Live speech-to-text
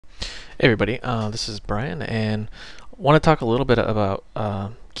Hey everybody, this is Brian, and want to talk a little bit about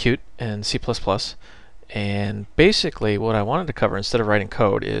Qt and C++. And basically, what I wanted to cover instead of writing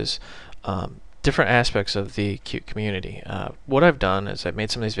code is different aspects of the Qt community. What I've done is I've made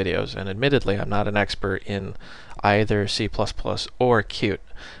some of these videos, and admittedly, I'm not an expert in either C++ or Qt.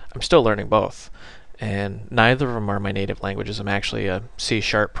 I'm still learning both. And neither of them are my native languages. I'm actually a C#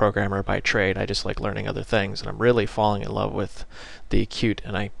 programmer by trade. I just like learning other things, and I'm really falling in love with the Qt.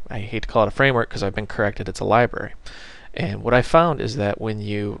 And I hate to call it a framework because I've been corrected it's a library. And what I found is that when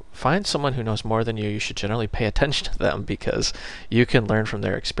you find someone who knows more than you should generally pay attention to them because you can learn from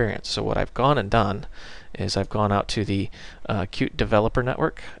their experience. So what I've gone and done is I've gone out to the Qt Developer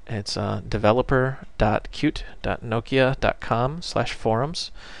Network. It's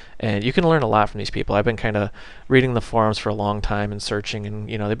developer.qt.nokia.com/forums. And you can learn a lot from these people. I've been kind of reading the forums for a long time and searching, and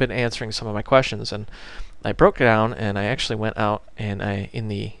they've been answering some of my questions. And I broke it down, and I actually went out and in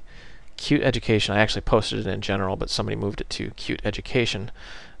the Qt Education, I actually posted it in general, but somebody moved it to Qt Education.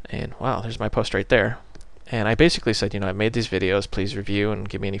 And wow, there's my post right there. And I basically said, I made these videos, please review and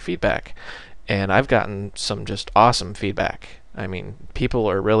give me any feedback. And I've gotten some just awesome feedback. I mean, people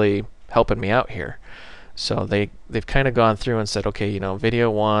are really helping me out here. So they've kind of gone through and said, okay,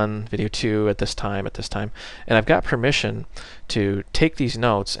 video 1, video 2 at this time, and I've got permission to take these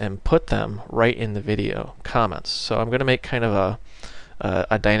notes and put them right in the video comments. So I'm going to make kind of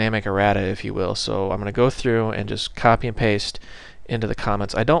a dynamic errata, if you will. So I'm going to go through and just copy and paste into the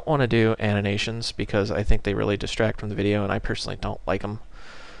comments. I don't want to do animations because I think they really distract from the video, and I personally don't like them.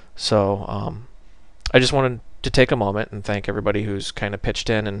 So I just wanted to take a moment and thank everybody who's kind of pitched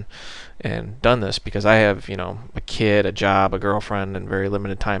in and done this, because I have a kid, a job, a girlfriend, and very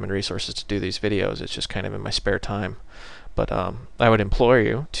limited time and resources to do these videos. It's just kind of in my spare time. But I would implore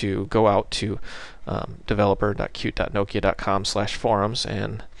you to go out to developer.qt.nokia.com/forums,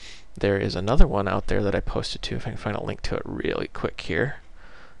 and there is another one out there that I posted to. If I can find a link to it really quick here.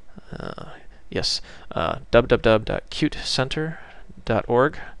 Yes,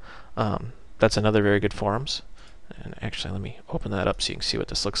 www.qtcenter.org. That's another very good forums. And actually, let me open that up so you can see what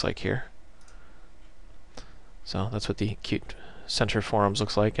this looks like here. So that's what the Qt Center forums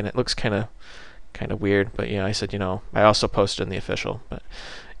looks like, and it looks kind of weird. But I said, I also posted in the official. But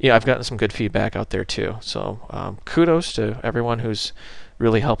I've gotten some good feedback out there too. So kudos to everyone who's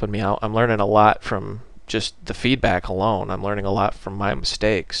really helping me out. I'm learning a lot from just the feedback alone. I'm learning a lot from my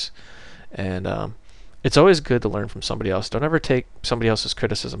mistakes, and it's always good to learn from somebody else. Don't ever take somebody else's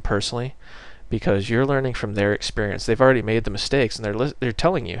criticism personally, because you're learning from their experience. They've already made the mistakes, and they're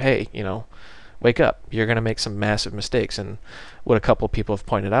telling you, hey, wake up. You're going to make some massive mistakes. And what a couple of people have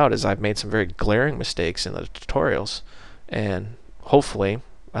pointed out is I've made some very glaring mistakes in the tutorials, and hopefully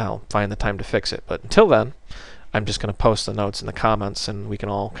I'll find the time to fix it. But until then, I'm just going to post the notes in the comments, and we can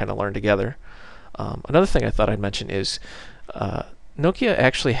all kind of learn together. Another thing I thought I'd mention is Nokia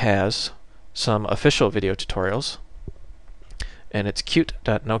actually has some official video tutorials, and it's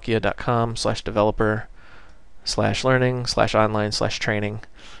qt.nokia.com/developer/learning/online/training,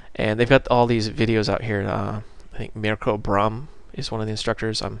 and they've got all these videos out here. I think Mirko Bram is one of the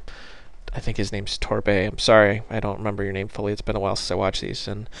instructors. I think his name's Torbe. I'm sorry, I don't remember your name fully. It's been a while since I watched these,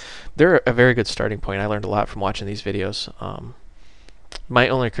 and they're a very good starting point. I learned a lot from watching these videos. My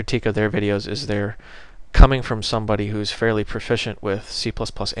only critique of their videos is they're coming from somebody who's fairly proficient with C++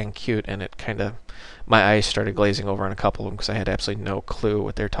 and Qt, and it kind of, my eyes started glazing over on a couple of them because I had absolutely no clue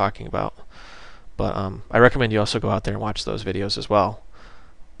what they're talking about. But I recommend you also go out there and watch those videos as well.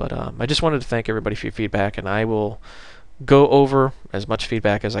 But I just wanted to thank everybody for your feedback, and I will go over as much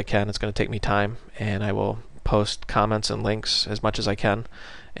feedback as I can. It's going to take me time, and I will post comments and links as much as I can,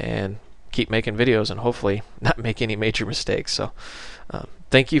 and keep making videos and hopefully not make any major mistakes. So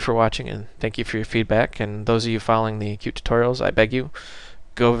thank you for watching, and thank you for your feedback. And those of you following the Qt tutorials, I beg you,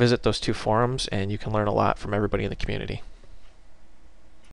 go visit those two forums, and you can learn a lot from everybody in the community.